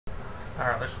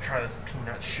Alright, let's try this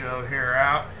peanut show here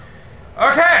out.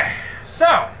 Okay,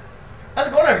 so. How's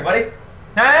it going, everybody?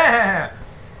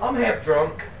 I'm half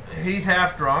drunk. He's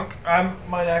half drunk. I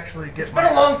might actually get. It's been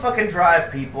a long fucking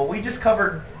drive, people. We just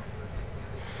covered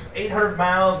 800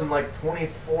 miles in like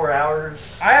 24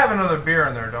 hours. I have another beer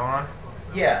in there, don't I?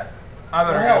 Yeah. I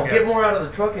better well, go get more out of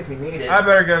the truck if you need it. I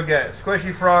better go get it.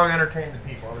 Squishy Frog, entertain the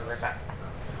people. I'll be right back.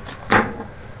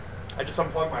 I just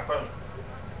unplugged my phone.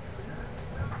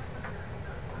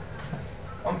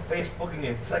 I'm Facebooking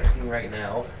and sexting right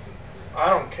now. I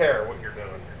don't care what you're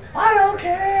doing. I don't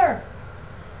care.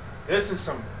 This is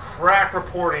some crack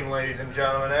reporting, ladies and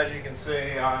gentlemen. As you can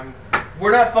see,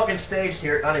 We're not fucking staged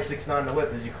here at 96.9 The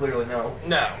Whip, as you clearly know.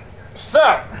 No.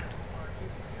 So.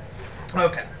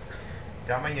 Okay.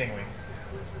 Got my Yingling.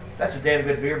 That's a damn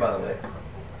good beer, by the way.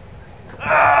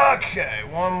 Okay,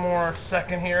 one more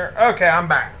second here. Okay, I'm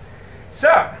back.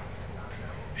 So,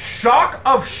 shock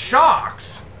of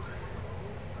shocks.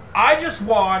 I just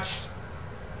watched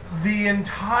the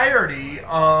entirety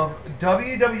of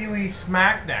WWE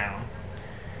Smackdown,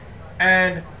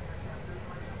 and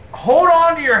hold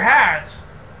on to your hats,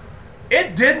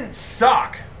 it didn't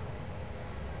suck.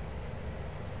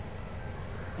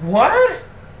 What?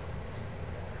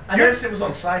 I noticed it was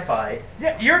on Sci-Fi.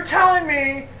 Yeah, you're telling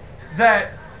me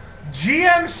that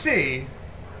GMC,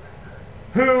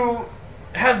 who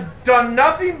has done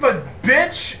nothing but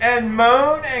bitch and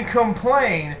moan and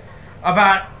complain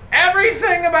about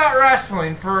everything about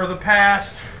wrestling for the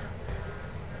past,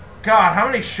 God, how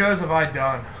many shows have I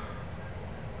done?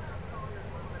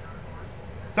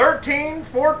 13,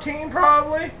 14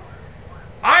 probably?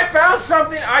 I found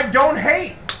something I don't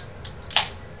hate.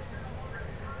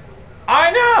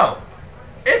 I know.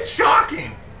 It's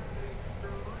shocking.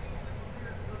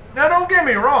 Now, don't get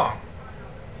me wrong.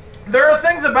 There are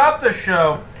things about this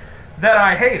show that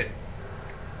I hated.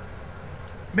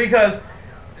 Because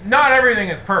not everything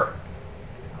is perfect.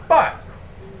 But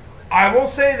I will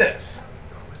say this.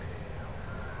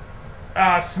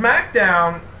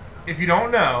 Smackdown, if you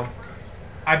don't know,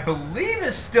 I believe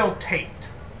is still taped.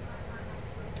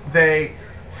 They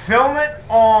film it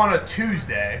on a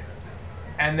Tuesday,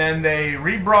 and then they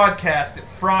rebroadcast it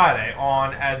Friday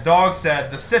on, as Dog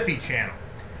said, the Sci-Fi channel.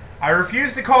 I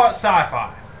refuse to call it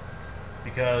Sci-Fi,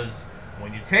 because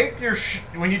when you take your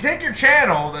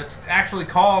channel that's actually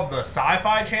called the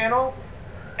Sci-Fi channel,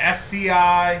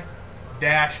 SCI-FI,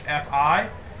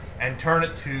 and turn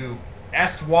it to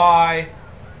SYFY,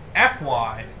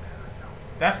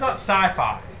 that's not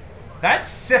Sci-Fi. That's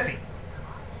Sci-Fi.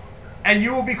 And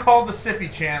you will be called the Sci-Fi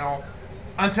channel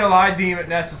until I deem it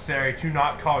necessary to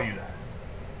not call you that.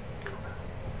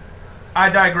 I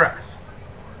digress.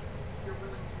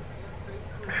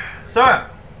 So,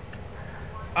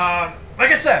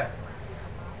 like I said,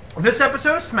 this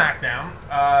episode of Smackdown,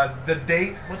 the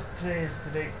date, what today is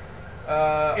the date?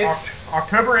 It's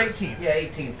October 18th. Yeah,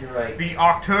 18th, you're right. The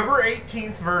October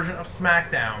 18th version of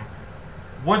Smackdown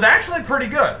was actually pretty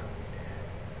good.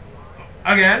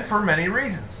 Again, for many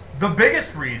reasons. The two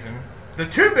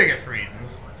biggest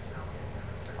reasons,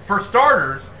 for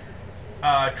starters,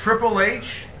 Triple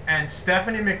H and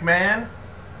Stephanie McMahon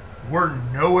were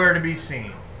nowhere to be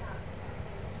seen.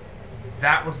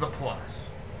 That was the plus.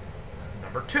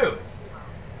 Number two,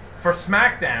 for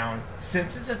SmackDown,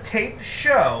 since it's a taped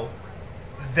show,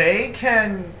 they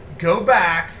can go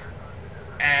back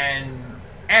and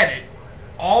edit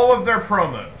all of their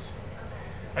promos.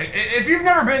 Like, if you've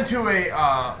never been to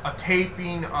a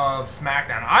taping of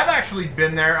SmackDown, I've actually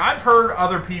been there. I've heard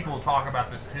other people talk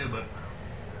about this too, but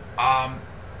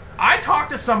I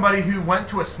talked to somebody who went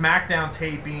to a SmackDown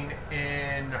taping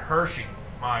in Hershey,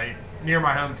 near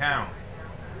my hometown,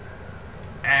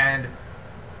 and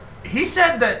he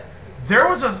said that there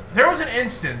was an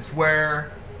instance where,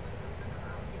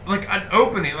 like, an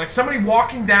opening, like somebody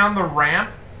walking down the ramp,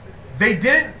 they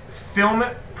didn't film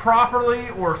it properly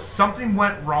or something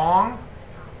went wrong,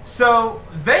 so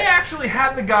they actually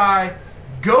had the guy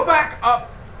go back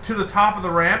up to the top of the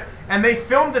ramp and they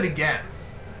filmed it again.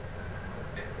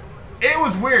 It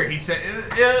was weird. He said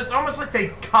it's almost like they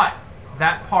cut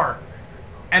that part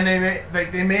and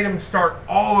they made him start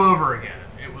all over again.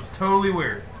 It was totally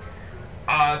weird.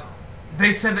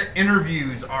 They said that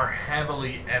interviews are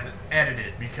heavily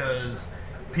edited because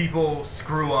people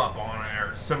screw up on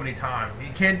air so many times.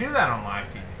 You can't do that on live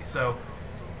TV. So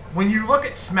when you look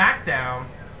at SmackDown,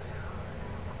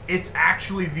 it's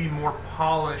actually the more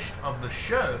polished of the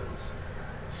shows,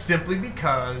 simply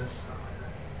because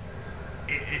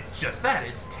it's just that.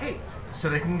 It's taped. So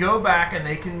they can go back and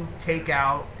they can take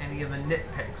out any of the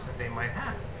nitpicks that they might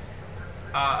have.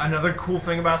 Another cool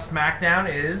thing about SmackDown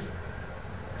is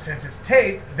since it's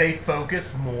taped, they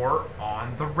focus more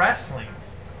on the wrestling,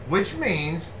 which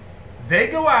means they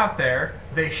go out there,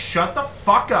 they shut the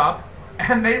fuck up,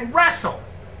 and they wrestle.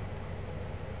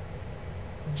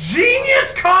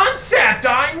 Genius concept,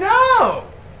 I know.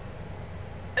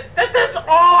 That's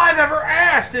all I've ever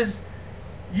asked is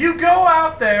you go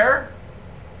out there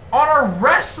on a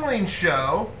wrestling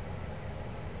show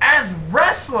as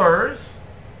wrestlers,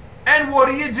 and what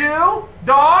do,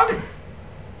 dog?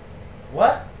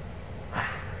 What?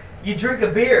 You drink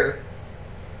a beer.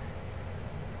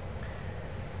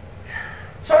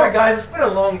 Sorry guys, it's been a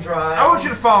long drive. I want you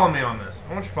to follow me on this.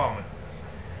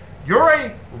 You're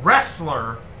a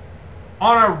wrestler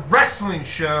on a wrestling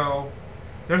show.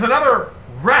 There's another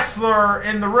wrestler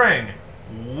in the ring.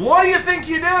 What do you think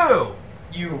you do?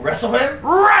 You wrestle him?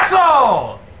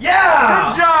 Wrestle! Yeah!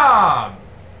 Good job!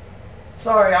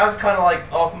 Sorry, I was kind of like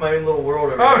off in my own little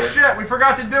world over Oh here. shit, we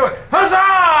forgot to do it.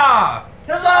 Huzzah!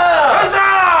 Huzzah!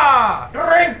 Huzzah!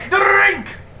 Drink! Drink!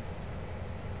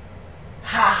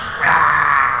 Ha!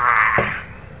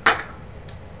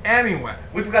 Anyway.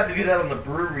 We forgot to do that on the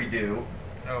brewery do.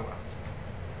 Oh well.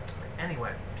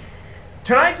 Anyway.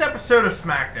 Tonight's episode of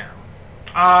Smackdown.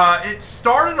 It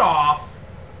started off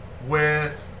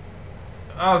with...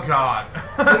 Oh god.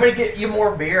 Want me to get you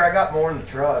more beer? I got more in the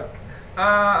truck.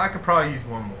 I could probably use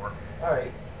one more.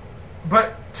 Alright.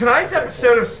 But tonight's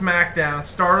episode of Smackdown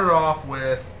started off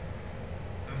with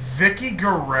Vicky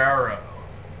Guerrero,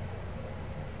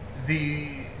 the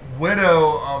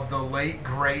widow of the late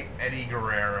great Eddie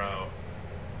Guerrero,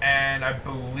 and I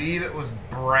believe it was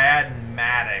Brad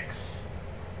Maddox.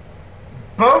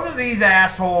 Both of these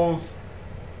assholes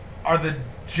are the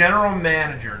general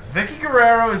managers. Vicky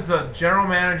Guerrero is the general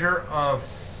manager of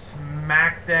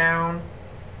SmackDown,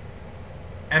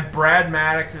 and Brad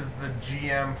Maddox is the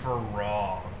GM for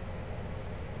Raw.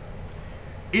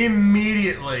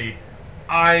 Immediately,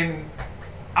 I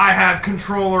have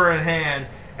controller in hand,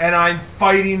 and I'm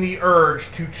fighting the urge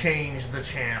to change the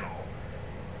channel.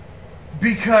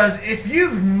 Because if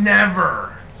you've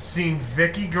never seen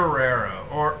Vicky Guerrero,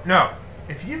 or no,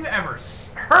 if you've ever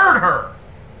heard her,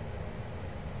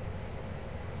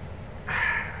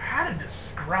 how to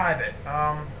describe it?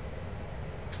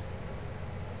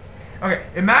 Okay,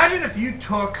 imagine if you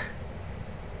took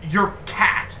your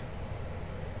cat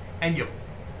and you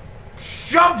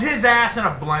shoved his ass in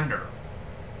a blender,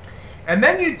 and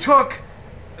then you took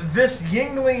this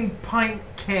Yingling pint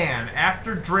can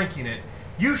after drinking it,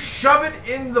 you shove it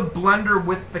in the blender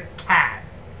with the cat,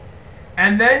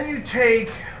 and then you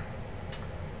take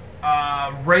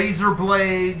razor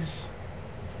blades,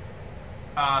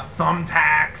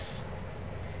 thumbtacks,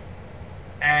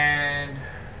 and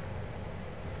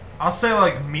I'll say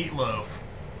like Meatloaf.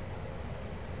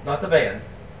 Not the band.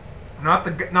 Not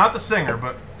the singer,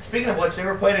 but Speaking of which, they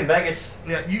were playing in Vegas.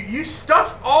 yeah, you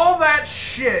stuff all that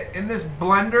shit in this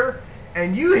blender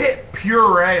and you hit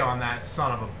puree on that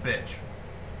son of a bitch.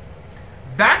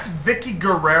 That's Vicky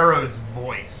Guerrero's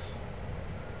voice.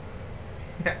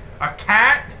 Yeah, a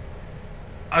cat,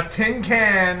 a tin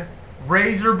can,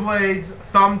 razor blades,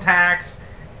 thumbtacks,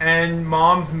 and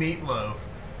mom's meatloaf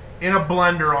in a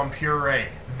blender on puree.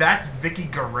 That's Vicky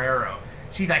Guerrero.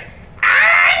 She's like, I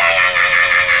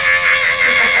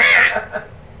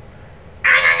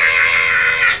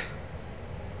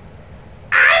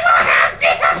will have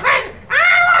discipline. I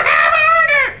will have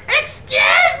order.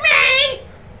 Excuse me.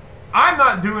 I'm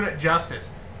not doing it justice.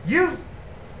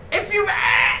 If you've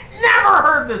never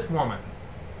heard this woman,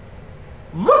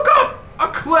 look up a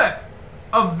clip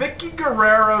of Vicky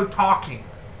Guerrero talking,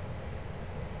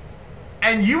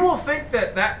 and you will think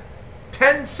that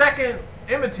 10-second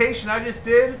imitation I just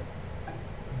did,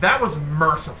 that was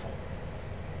merciful.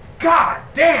 God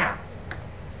damn.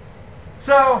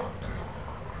 So,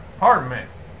 pardon me.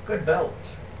 Good belts.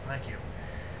 Thank you.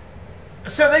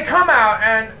 So they come out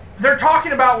and they're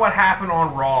talking about what happened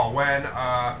on Raw when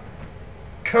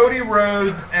Cody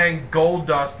Rhodes and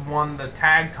Goldust won the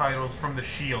tag titles from The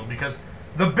Shield, because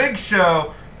the Big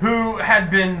Show, who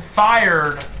had been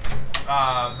fired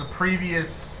the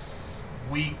previous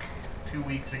week, 2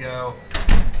 weeks ago,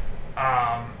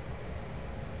 all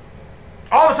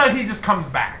of a sudden he just comes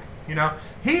back. You know,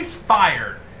 he's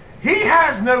fired. He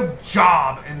has no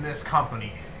job in this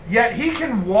company, yet he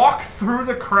can walk through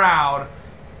the crowd,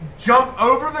 jump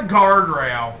over the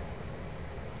guardrail,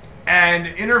 and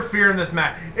interfere in this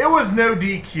match. It was no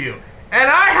DQ. And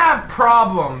I have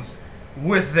problems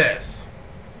with this,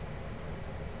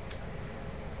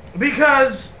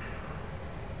 because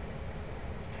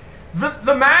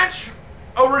the match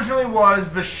originally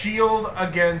was The Shield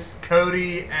against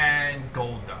Cody and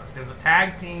Goldust. It was a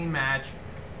tag team match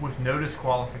with no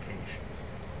disqualifications.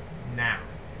 Now,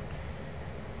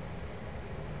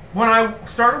 when I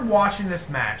started watching this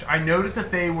match, I noticed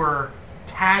that they were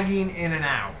tagging in and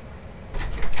out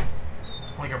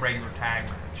like a regular tag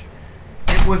match.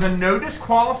 It was a no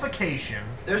disqualification.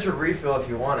 There's a refill if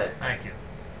you want it. Thank you.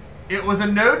 It was a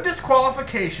no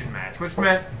disqualification match, which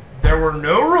meant there were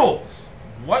no rules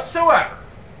whatsoever.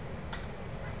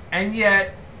 And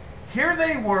yet, here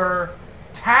they were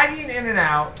tagging in and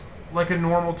out like a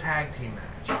normal tag team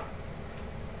match.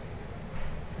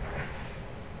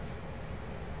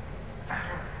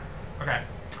 Okay.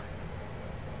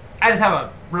 I just have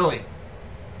a really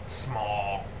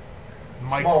small...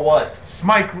 Small what?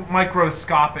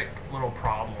 Microscopic little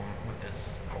problem with this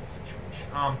whole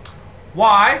situation.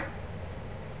 Why?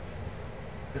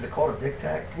 Is it called a dick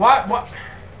tag? Why?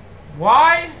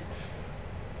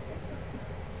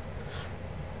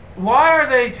 Why are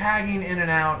they tagging in and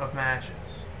out of matches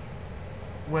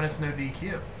when it's no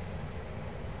DQ?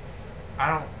 I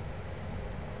don't.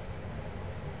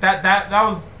 That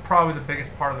was probably the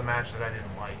biggest part of the match that I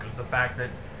didn't like, was the fact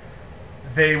that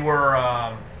they were.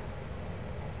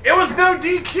 It was no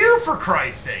DQ, for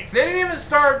Christ's sakes. They didn't even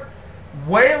start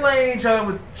waylaying each other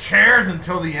with chairs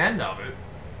until the end of it.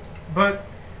 But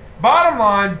bottom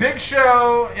line, Big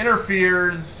Show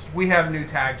interferes. We have new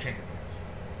tag champions.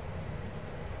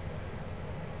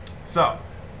 So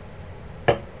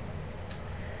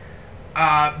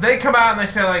they come out and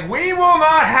they say, like, we will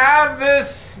not have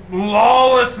this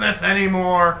lawlessness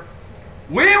anymore.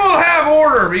 We will have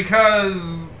order, because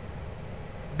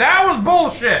that was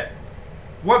bullshit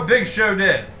what Big Show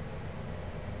did.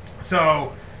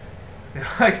 So,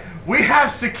 like, we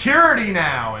have security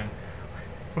now, and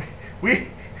we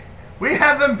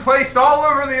have them placed all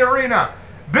over the arena.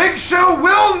 Big Show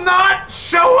will not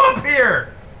show up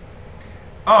here.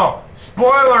 Oh,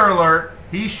 spoiler alert,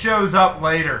 he shows up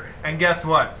later. And guess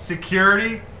what?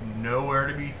 Security, nowhere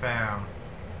to be found.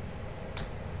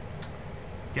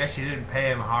 Guess you didn't pay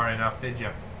him hard enough, did you?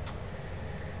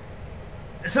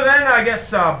 So then I guess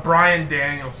Bryan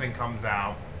Danielson comes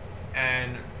out,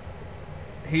 and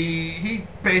he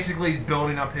basically is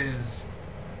building up his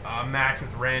match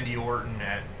with Randy Orton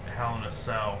at Hell in a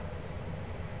Cell.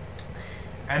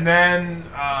 And then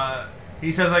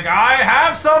he says, like, I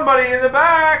have somebody in the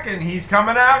back, and he's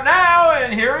coming out now,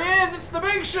 and here he is, it's the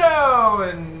Big Show.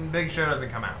 And Big Show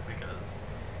doesn't come out because,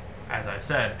 as I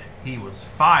said, he was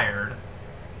fired,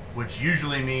 which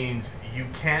usually means you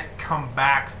can't come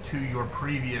back to your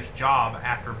previous job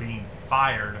after being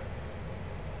fired.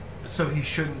 So he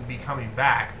shouldn't be coming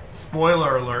back.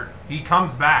 Spoiler alert, he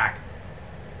comes back.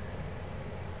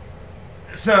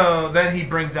 So then he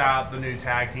brings out the new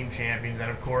tag team champions,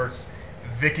 and of course,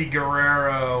 Vicky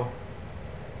Guerrero,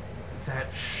 that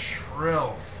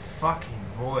shrill fucking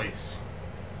voice.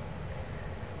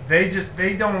 They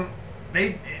don't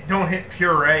hit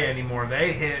puree anymore.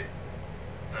 They hit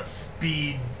the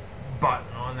speed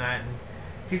button on that, and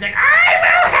she's like, I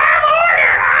will have order.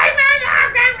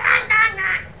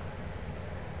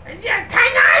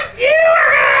 Tonight you are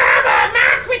gonna have a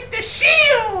match with the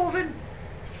Shield, and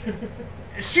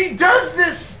she does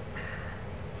this.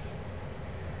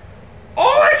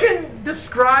 All I can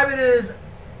describe it is,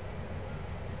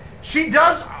 she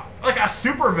does like a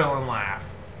supervillain laugh.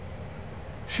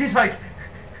 She's like,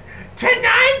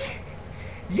 tonight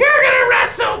you're gonna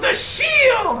wrestle the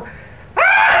Shield.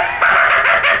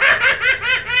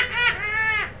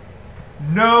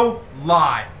 No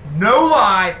lie,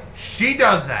 she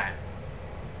does that.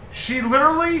 She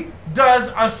literally does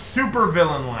a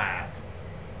supervillain laugh.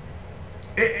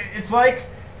 It's like,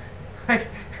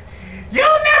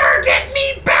 you'll never get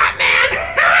me, Batman!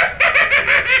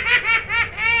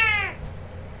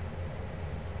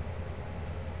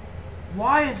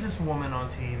 Why is this woman on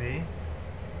TV?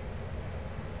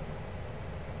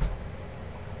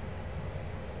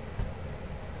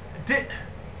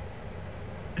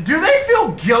 Do they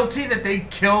feel guilty that they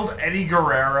killed Eddie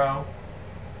Guerrero?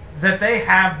 That they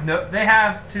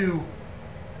have to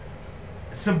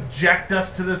subject us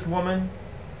to this woman?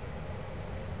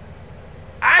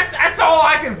 That's all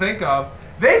I can think of.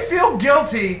 They feel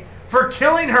guilty for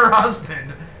killing her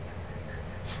husband.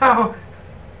 So,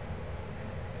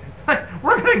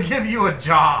 we're going to give you a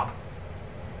job.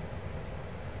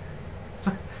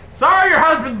 Sorry your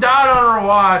husband died on our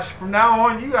watch. From now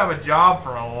on, you have a job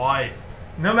for a life.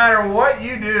 No matter what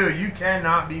you do, you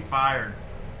cannot be fired.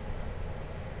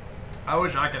 I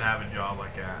wish I could have a job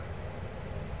like that.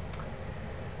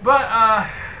 But,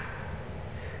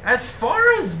 as far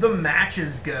as the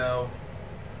matches go,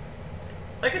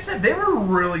 like I said, they were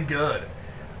really good.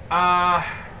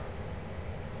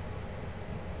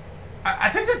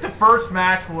 I think that the first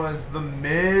match was The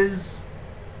Miz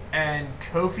and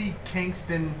Kofi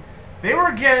Kingston. They were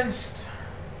against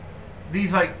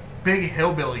these like big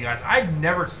hillbilly guys. I'd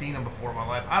never seen them before in my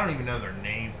life. I don't even know their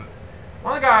names, but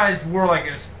one of the guys wore like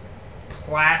this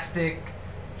plastic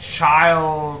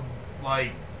child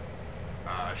like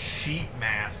sheet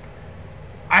mask.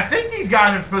 I think these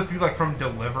guys are supposed to be like from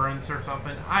Deliverance or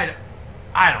something. I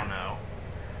don't know.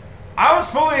 I was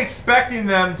fully expecting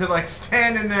them to like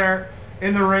stand in there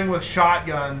in the ring with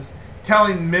shotguns,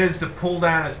 telling Miz to pull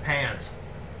down his pants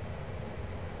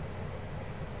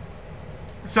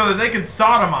so that they could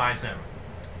sodomize him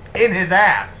in his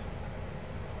ass.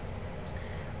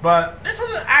 But this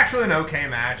was actually an okay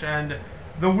match, and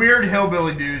the weird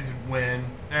hillbilly dudes win,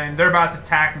 and they're about to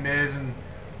attack Miz, and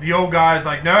the old guy's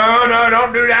like, no,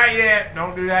 don't do that yet,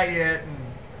 don't do that yet, and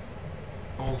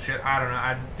bullshit. I don't know,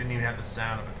 I didn't even have the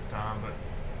sound up at the time, but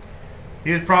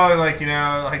he was probably like, you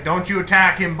know, like, don't you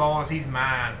attack him, boys, he's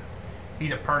mine.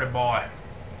 He's a pretty boy.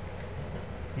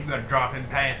 You better drop him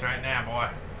pants right now, boy.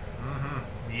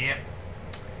 Yep.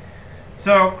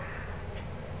 So,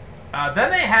 then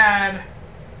they had,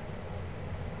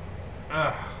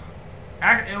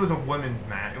 it was a women's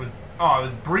match. It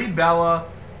was Brie Bella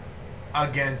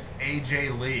against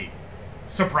AJ Lee.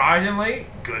 Surprisingly,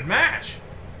 good match.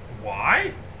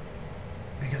 Why?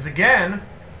 Because again,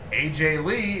 AJ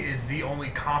Lee is the only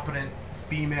competent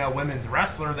female women's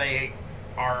wrestler they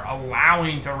are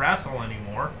allowing to wrestle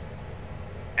anymore.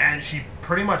 And she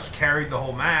pretty much carried the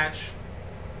whole match.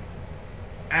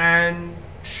 And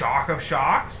shock of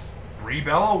shocks, Brie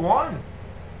Bella won.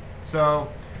 So,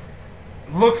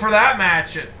 look for that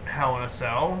match at Hell in a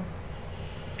Cell.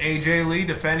 AJ Lee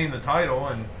defending the title,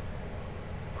 and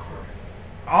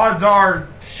odds are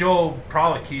she'll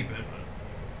probably keep it,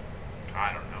 but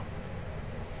I don't know.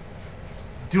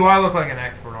 Do I look like an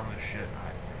expert on this shit?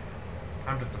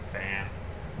 I'm just a fan.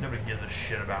 Nobody gives a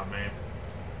shit about me.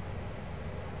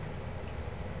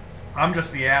 I'm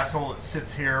just the asshole that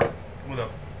sits here with a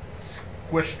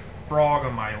squished frog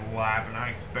on my lap, and I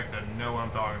expect to know what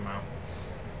I'm talking about.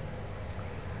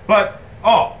 But,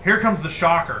 oh, here comes the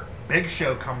shocker. Big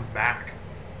Show comes back.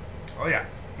 Oh yeah,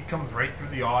 he comes right through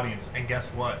the audience, and guess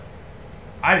what?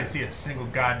 I didn't see a single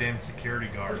goddamn security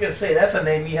guard. I was gonna say, that's a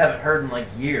name you haven't heard in like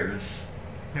years.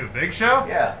 Who, Big Show?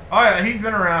 Yeah. Oh yeah, he's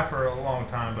been around for a long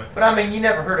time, but... But I mean, you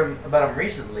never heard about him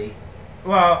recently.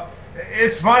 Well,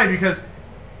 it's funny because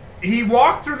he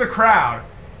walked through the crowd,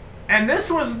 and this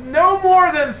was no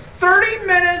more than 30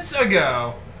 minutes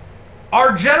ago.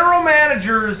 Our general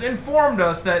managers informed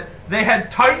us that they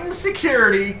had tightened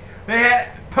security. They had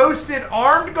posted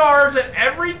armed guards at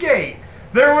every gate.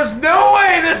 There was no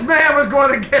way this man was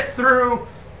going to get through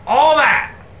all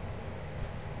that.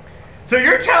 So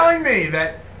you're telling me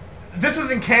that this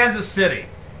was in Kansas City.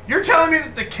 You're telling me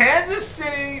that the Kansas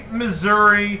City,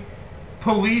 Missouri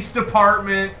Police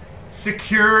Department,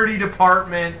 Security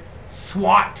Department,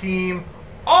 SWAT team,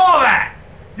 all that.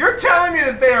 You're telling me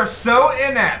that they are so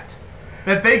inept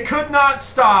that they could not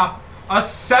stop a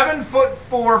 7'4",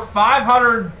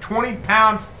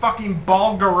 520-pound fucking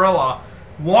bald gorilla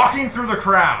walking through the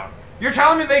crowd. You're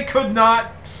telling me they could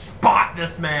not spot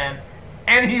this man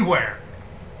anywhere.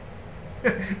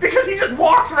 Because he just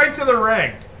walks right to the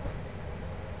ring.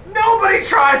 Nobody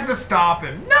tries to stop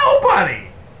him. Nobody.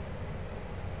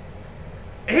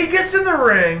 He gets in the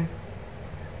ring,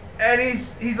 and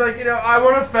he's like, you know, I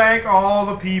want to thank all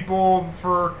the people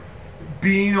for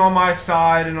being on my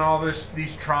side in all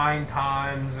these trying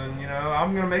times, and you know,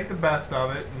 I'm gonna make the best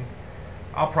of it, and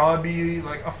I'll probably be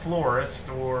like a florist,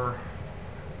 or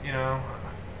you know,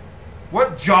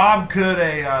 what job could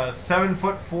a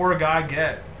 7'4" guy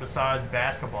get besides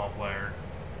basketball player?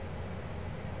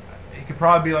 He could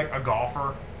probably be like a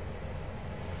golfer,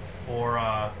 or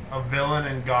a villain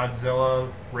in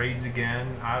Godzilla Raids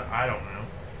Again. I don't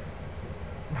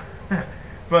know.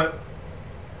 But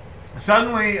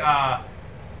suddenly, all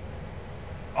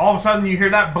of a sudden you hear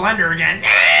that blender again.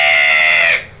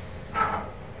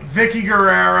 Vicky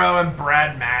Guerrero and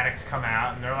Brad Maddox come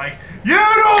out, and they're like, you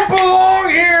don't belong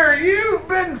here! You've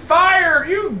been fired!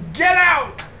 You get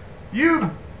out! You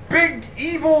big,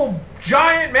 evil,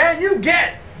 giant man! You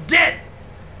get!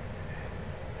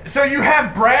 So you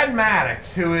have Brad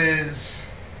Maddox, who is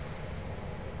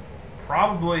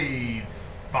probably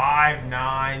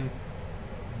 5'9",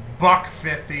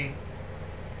 $150.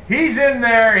 He's in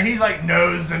there, and he's like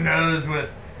nose to nose with,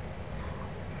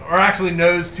 or actually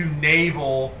nose to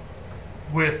navel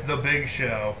with the Big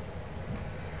Show.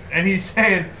 And he's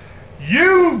saying,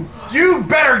 you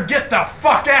better get the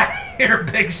fuck out of here,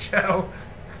 Big Show.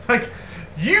 Like,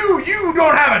 You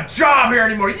don't have a job here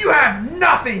anymore. You have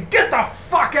nothing. Get the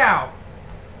fuck out.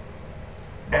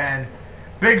 And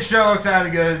Big Show looks at him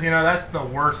and goes, you know, that's the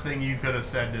worst thing you could have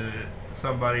said to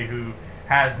somebody who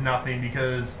has nothing,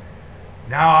 because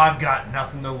now I've got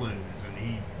nothing to lose. And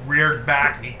he rears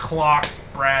back and he clocks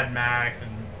Brad Maddox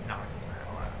and knocks him the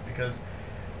hell out, because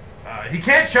he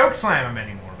can't choke slam him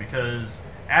anymore, because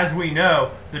as we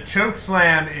know, the choke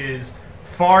slam is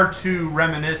far too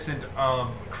reminiscent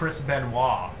of Chris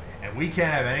Benoit, and we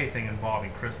can't have anything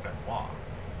involving Chris Benoit.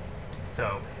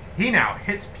 So he now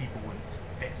hits people with his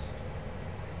fist,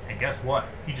 and guess what?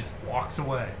 He just walks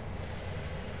away.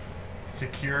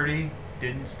 Security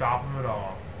didn't stop him at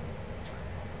all.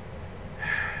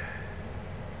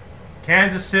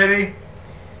 Kansas City.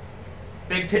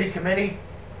 Big Titty Committee.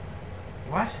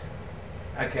 What?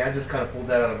 Okay, I just kind of pulled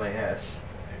that out of my ass.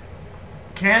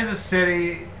 Kansas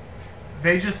City,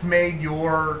 they just made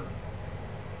your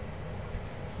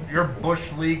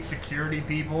Bush League security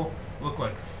people look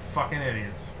like fucking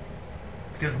idiots,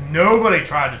 because nobody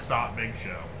tried to stop Big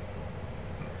Show.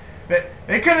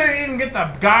 They couldn't even get the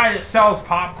guy that sells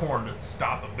popcorn to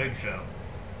stop a Big Show.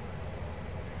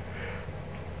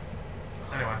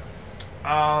 Anyway,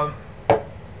 the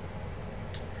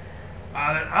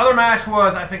other match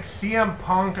was, I think, CM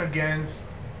Punk against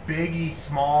Biggie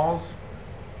Smalls.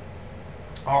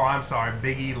 Oh, I'm sorry,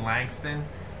 Biggie Langston.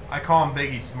 I call him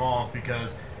Biggie Smalls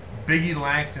because Biggie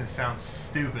Langston sounds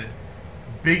stupid.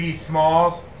 Biggie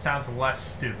Smalls sounds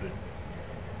less stupid.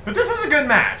 But this was a good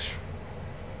match.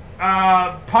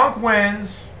 Punk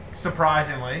wins,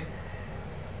 surprisingly.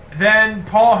 Then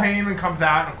Paul Heyman comes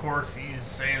out, and of course he's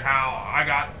saying how I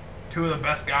got two of the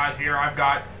best guys here. I've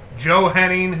got Joe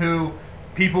Henning, who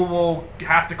people will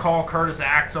have to call Curtis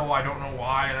Axel. I don't know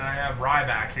why. And I have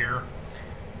Ryback here.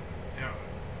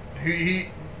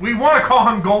 We want to call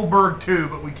him Goldberg too,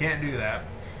 but we can't do that.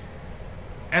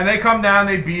 And they come down,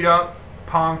 they beat up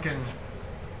Punk,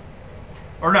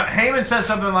 or no, Heyman says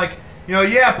something like, you know,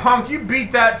 yeah, Punk, you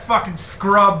beat that fucking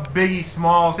scrub Biggie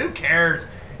Smalls. Who cares?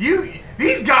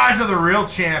 These guys are the real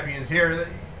champions here.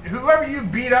 Whoever you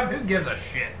beat up, who gives a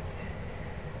shit?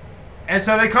 And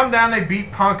so they come down, they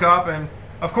beat Punk up, and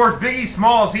of course Biggie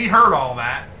Smalls, he heard all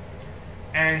that,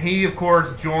 and he of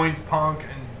course joins Punk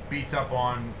and beats up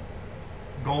on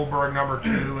Goldberg number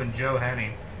 2 and Joe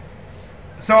Henning.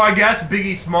 So I guess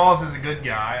Biggie Smalls is a good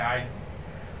guy.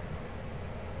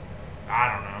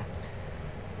 I don't know.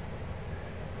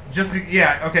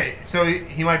 Yeah, okay, so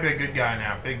he might be a good guy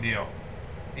now. Big deal.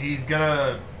 He's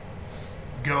gonna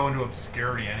go into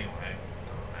obscurity anyway.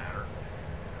 Doesn't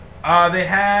matter.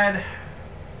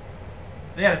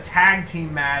 They had a tag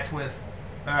team match with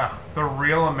the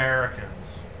Real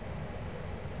Americans.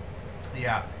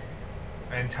 Yeah.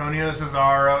 Antonio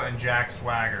Cesaro and Jack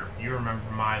Swagger. You remember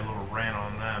my little rant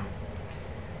on them.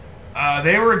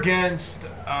 They were against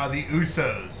the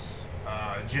Usos.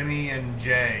 Jimmy and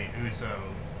Jay Uso.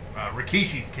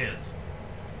 Rikishi's kids.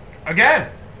 Again,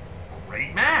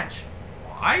 great match.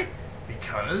 Why?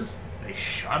 Because they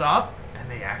shut up and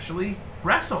they actually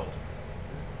wrestled.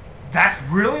 That's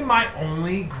really my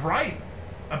only gripe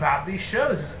about these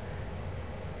shows.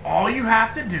 All you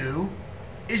have to do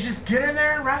is just get in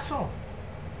there and wrestle.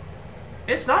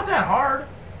 It's not that hard.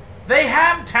 They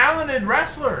have talented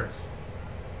wrestlers.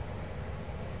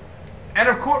 And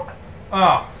of course,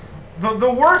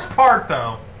 the worst part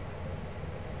though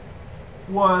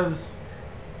was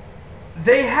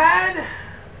they had,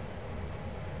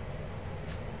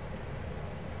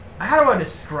 how do I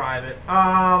describe it?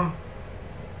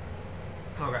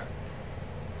 Okay.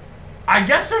 I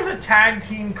guess there's a tag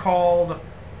team called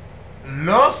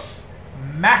Los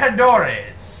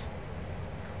Matadores,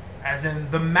 as in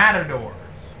the Matadors.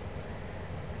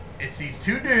 It's these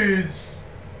two dudes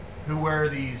who wear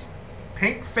these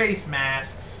pink face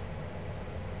masks,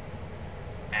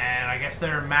 and I guess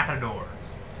they're matadors.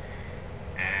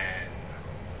 And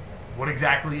what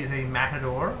exactly is a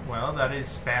matador? Well, that is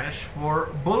Spanish for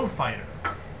bullfighter.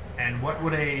 And what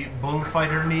would a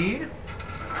bullfighter need?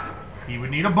 He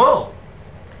would need a bull.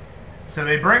 So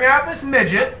they bring out this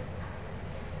midget.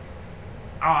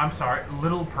 Oh, I'm sorry,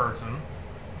 little person.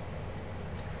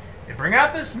 They bring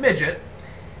out this midget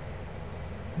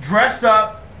dressed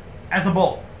up as a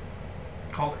bull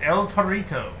called El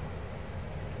Torito.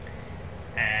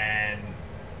 And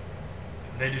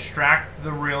they distract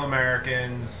the Real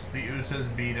Americans. The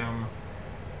Usos beat them.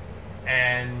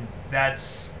 And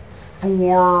that's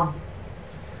 4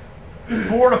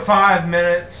 to 5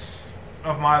 minutes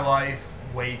of my life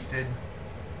wasted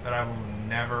that I will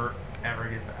never, ever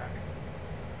get back.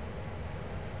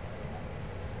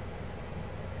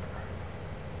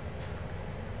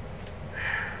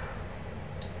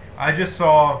 I just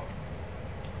saw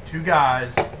two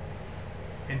guys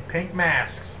in pink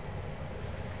masks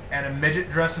and a midget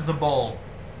dressed as a bull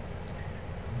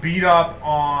beat up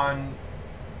on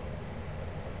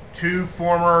two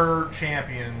former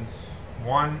champions,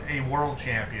 one a world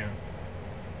champion.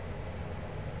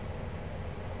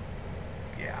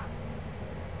 Yeah.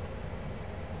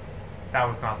 That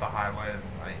was not the highlight of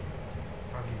the night.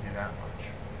 I'll give you that much.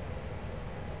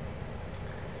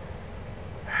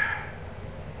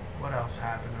 What else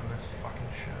happened on this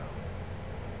fucking show?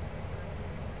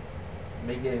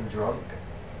 Me getting drunk.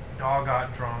 Dog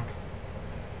got drunk.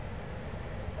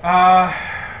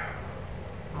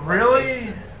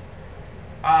 Really?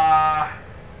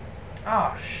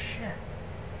 Oh shit.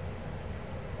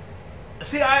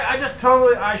 See,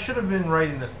 I should have been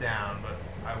writing this down, but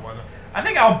I wasn't. I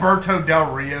think Alberto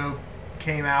Del Rio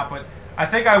came out, but I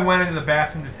think I went into the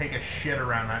bathroom to take a shit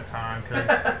around that time, because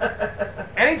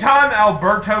anytime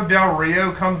Alberto Del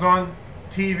Rio comes on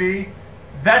TV,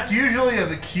 that's usually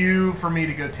the cue for me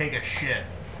to go take a shit.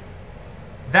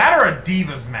 That or a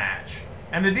Divas match.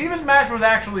 And the Divas match was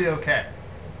actually okay.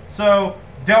 So,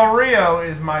 Del Rio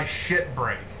is my shit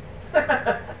break.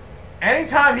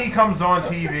 Anytime he comes on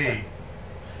TV,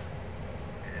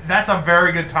 that's a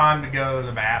very good time to go to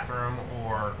the bathroom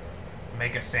or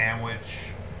make a sandwich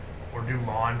or do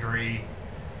laundry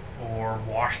or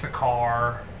wash the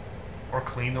car or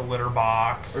clean the litter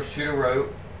box. Or shoot a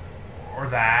rope. Or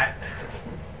that.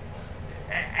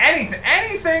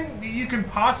 Anything that you can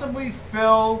possibly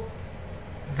fill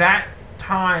that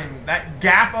time, that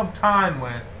gap of time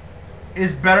with,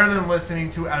 is better than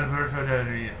listening to Alberto Del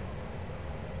Rio.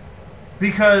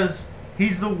 Because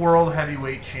he's the world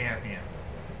heavyweight champion.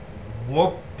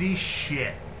 Whoop-de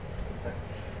shit.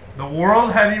 The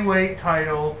world heavyweight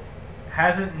title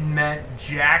hasn't meant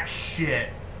jack shit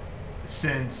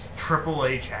since Triple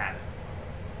H had it.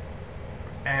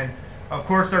 And of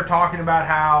course they're talking about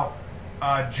how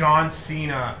John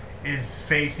Cena is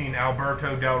facing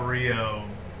Alberto Del Rio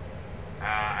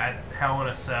at Hell in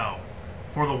a Cell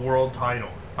for the world title.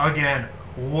 Again,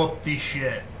 whoop-de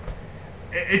shit.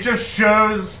 It just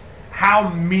shows how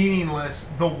meaningless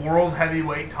the world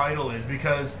heavyweight title is,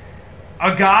 because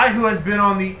a guy who has been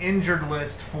on the injured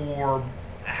list for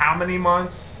how many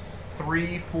months?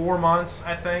 3-4 months,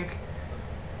 I think,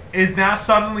 is now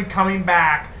suddenly coming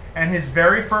back, and his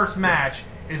very first match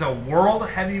is a world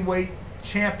heavyweight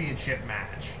championship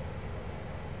match.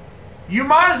 You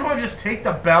might as well just take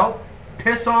the belt,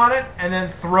 piss on it, and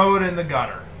then throw it in the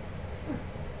gutter.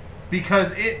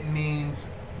 Because it means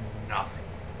nothing.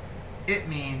 It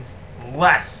means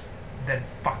less than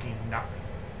fucking nothing.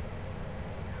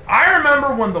 I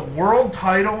remember when the world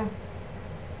title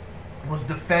was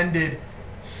defended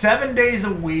 7 days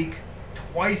a week,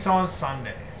 twice on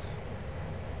Sundays.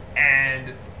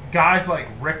 And guys like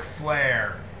Ric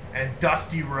Flair and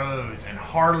Dusty Rhodes and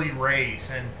Harley Race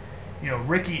and,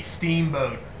 Ricky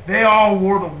Steamboat, they all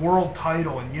wore the world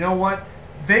title. And you know what?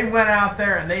 They went out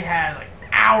there and they had like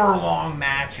hour-long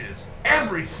matches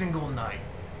every single night.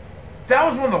 That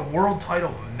was when the world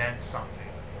title meant something.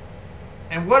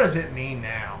 And what does it mean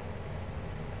now?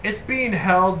 It's being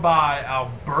held by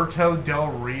Alberto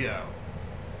Del Rio.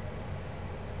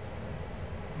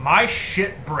 My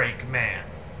shit break man.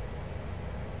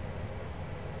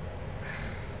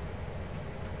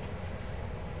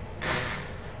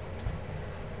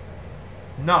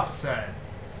 Enough said.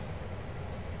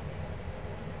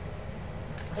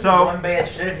 So one bad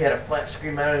shit if you had a flat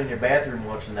screen mounted in your bathroom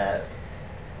watching that.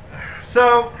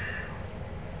 So,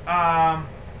 I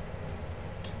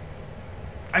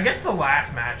guess the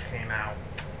last match came out.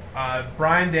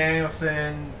 Bryan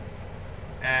Danielson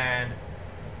and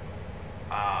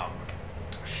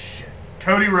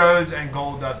Cody Rhodes and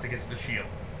Goldust against the Shield.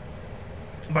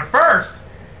 But first,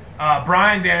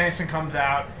 Bryan Danielson comes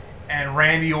out and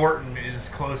Randy Orton is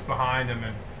close behind him,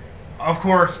 and of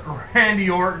course Randy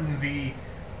Orton, the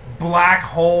black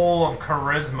hole of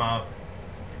charisma.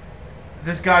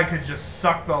 This guy could just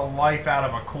suck the life out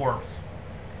of a corpse.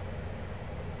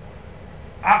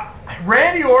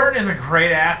 Randy Orton is a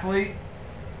great athlete,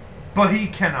 but he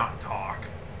cannot talk.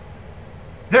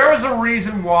 There was a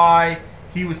reason why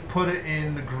he was put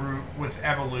in the group with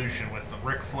Evolution, with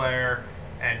Ric Flair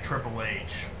and Triple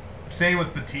H. Same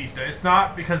with Batista. It's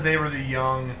not because they were the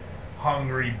young,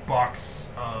 hungry bucks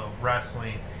of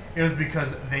wrestling. It was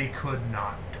because they could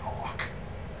not talk.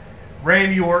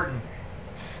 Randy Orton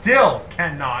still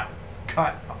cannot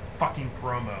cut a fucking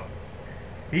promo.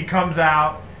 He comes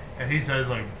out and he says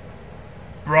like,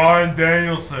 Bryan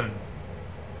Danielson,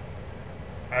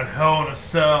 at Hell in a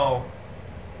Cell,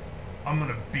 I'm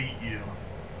gonna beat you.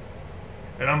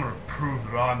 and I'm gonna prove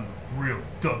that I'm the real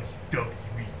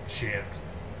WWE champion,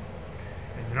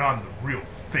 and that I'm the real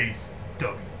face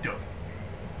of WWE.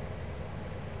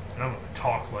 And I'm gonna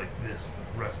talk like this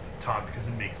for the rest of the time because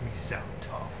it makes me sound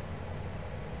tough.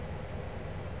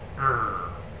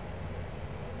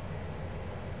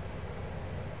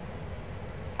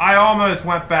 I almost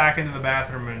went back into the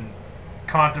bathroom and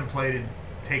contemplated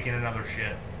taking another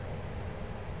shit.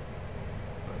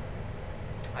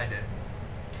 But I didn't.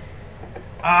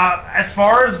 As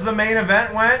far as the main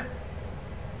event went,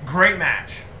 great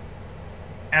match.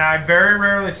 And I very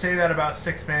rarely say that about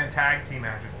six-man tag team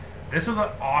matches. This was an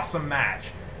awesome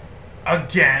match.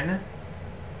 Again,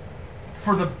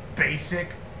 for the basic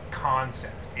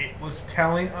concept. It was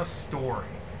telling a story.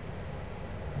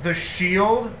 The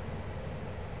Shield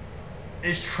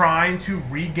is trying to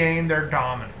regain their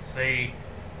dominance. They've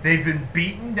been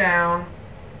beaten down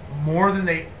more than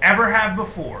they ever have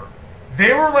before.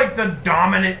 They were like the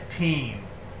dominant team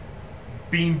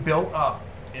being built up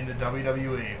in the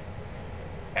WWE.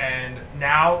 And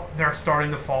now they're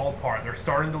starting to fall apart. They're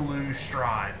starting to lose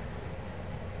stride.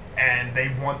 And they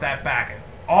want that back. And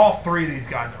all three of these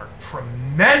guys are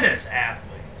tremendous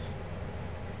athletes.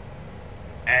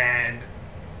 And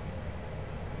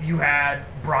you had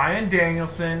Bryan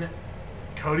Danielson,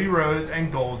 Cody Rhodes,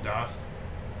 and Goldust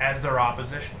as their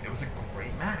opposition. It was a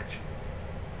great match.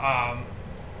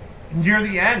 Near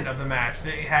the end of the match,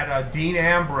 they had Dean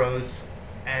Ambrose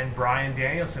and Bryan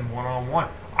Danielson one-on-one.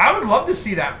 I would love to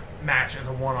see that match as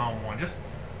a one-on-one.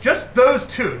 Just those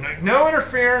two. No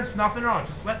interference, nothing wrong.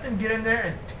 Just let them get in there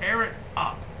and tear it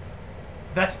up.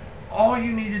 That's all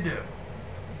you need to do.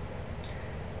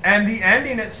 And the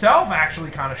ending itself actually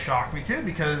kind of shocked me too,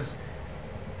 because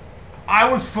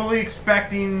I was fully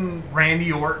expecting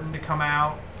Randy Orton to come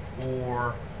out,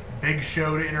 or Big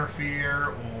Show to interfere,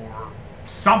 or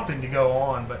something to go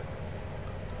on, but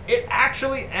it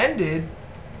actually ended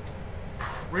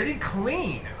pretty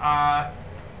clean.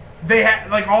 They had,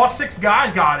 like, all six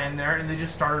guys got in there and they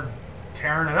just started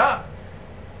tearing it up.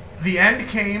 The end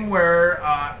came where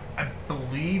I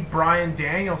believe Bryan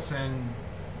Danielson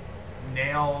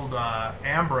nailed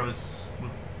Ambrose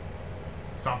with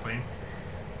something.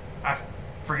 I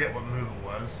forget what move it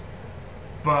was,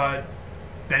 but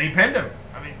then he pinned him.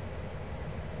 I mean,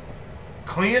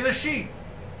 clean as a sheet.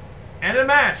 End of the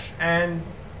match, and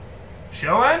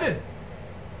show ended.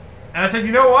 And I said,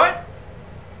 you know what?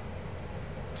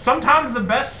 Sometimes the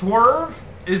best swerve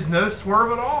is no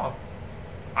swerve at all.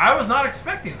 I was not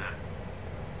expecting that.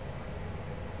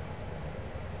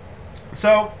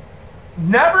 So,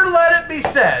 never let it be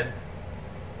said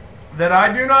that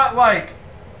I do not like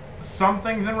some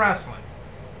things in wrestling.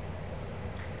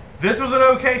 This was an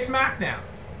okay SmackDown.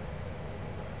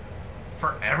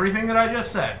 For everything that I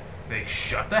just said. They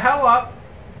shut the hell up.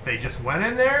 They just went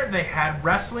in there. They had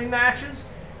wrestling matches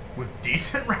with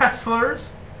decent wrestlers.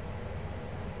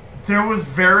 There was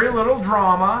very little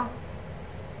drama.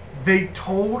 They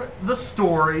told the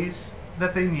stories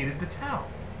that they needed to tell.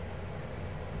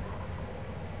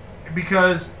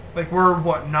 Because, like, we're,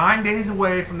 9 days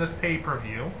away from this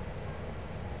pay-per-view.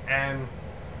 And,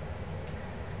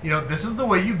 this is the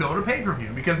way you build a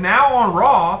pay-per-view. Because now on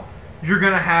Raw, you're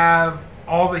going to have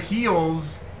all the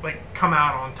heels, come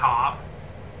out on top.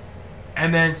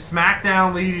 And then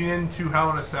SmackDown leading into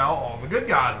Hell in a Cell, all the good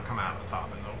guys will come out on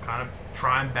top. And they'll kind of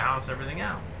try and balance everything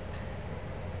out.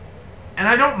 And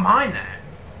I don't mind that.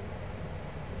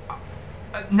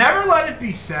 Never let it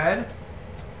be said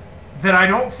that I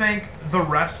don't think the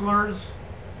wrestlers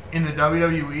in the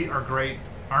WWE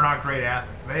are not great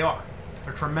athletes. They are.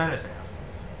 They're tremendous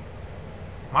athletes.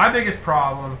 My biggest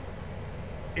problem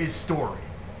is story.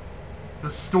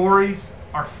 The stories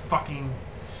are fucking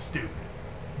stupid.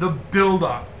 The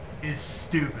build-up is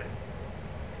stupid.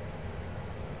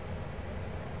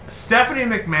 Stephanie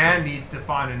McMahon needs to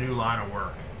find a new line of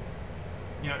work.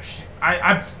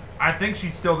 I think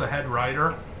she's still the head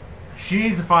writer. She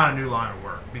needs to find a new line of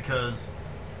work, because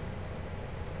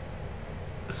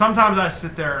sometimes I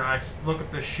sit there and I look at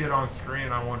this shit on screen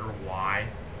and I wonder why.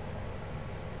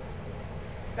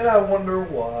 And I wonder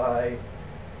why.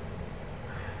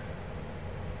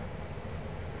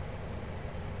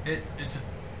 It just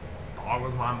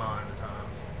boggles my mind at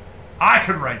times. I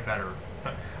could write better.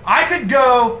 I could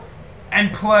go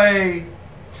and play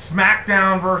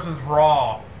SmackDown versus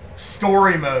Raw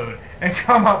story mode and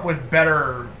come up with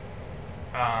better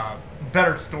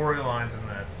storylines than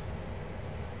this.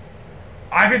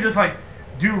 I could just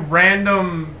do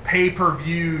random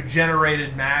pay-per-view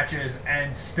generated matches,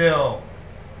 and still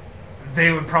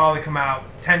they would probably come out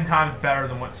 10 times better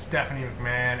than what Stephanie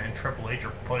McMahon and Triple H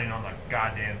are putting on the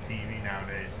goddamn TV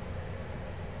nowadays.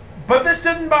 But this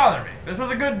didn't bother me. This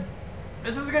was a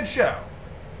good show.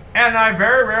 And I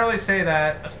very rarely say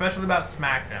that, especially about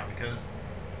SmackDown, because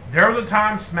there was a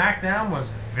time SmackDown was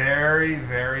very,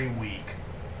 very weak.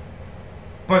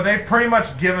 But they've pretty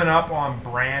much given up on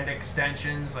brand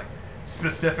extensions, like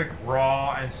specific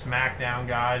Raw and SmackDown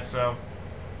guys, so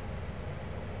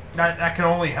that can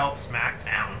only help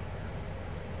SmackDown.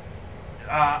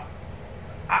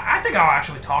 I think I'll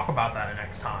actually talk about that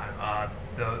next time,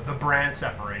 the brand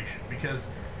separation, because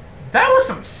that was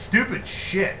some stupid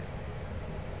shit.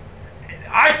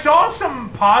 I saw some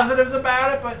positives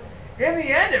about it, but in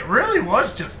the end, it really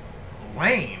was just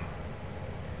lame.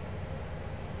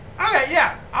 Okay,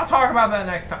 yeah, I'll talk about that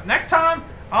next time. Next time,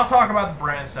 I'll talk about the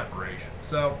brand separation.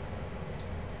 So,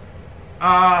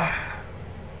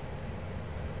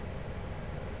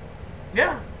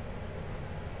 yeah,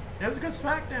 it was a good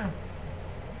SmackDown,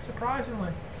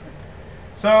 surprisingly.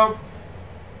 So,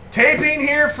 taping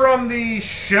here from the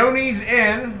Shoney's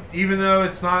Inn, even though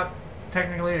it's not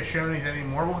technically a Shoney's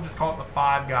anymore, we'll just call it the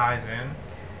Five Guys Inn.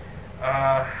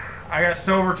 I got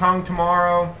Silver Tongue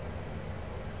tomorrow.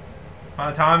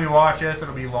 By the time you watch this,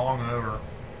 it'll be long over.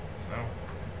 So,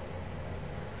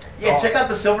 yeah, check out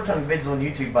the Silver Tongue vids on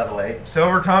YouTube, by the way.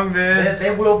 Silver Tongue vids.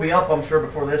 They will be up, I'm sure,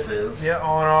 before this is. Yeah,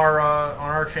 on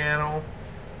our channel.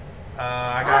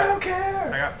 I don't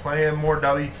care. I got plenty of more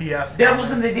WTF. Devils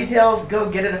in the Details. Go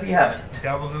get it if you haven't.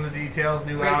 Devils in the Details,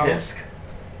 new Great album. disc.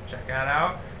 Check that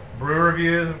out. Brew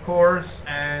reviews, of course,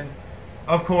 and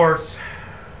of course.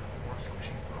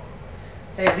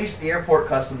 Hey, at least the airport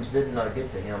customs didn't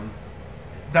get to him.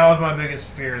 That was my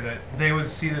biggest fear, that they would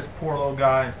see this poor little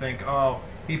guy and think, oh,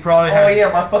 he probably has... Oh,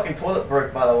 yeah, my fucking toilet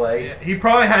broke, by the way. Yeah, he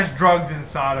probably has drugs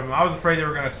inside of him. I was afraid they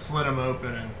were going to slit him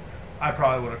open, and I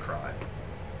probably would have cried.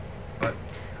 But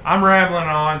I'm rambling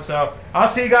on, so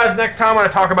I'll see you guys next time when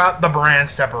I talk about the brand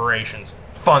separations.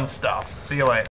 Fun stuff. See you later.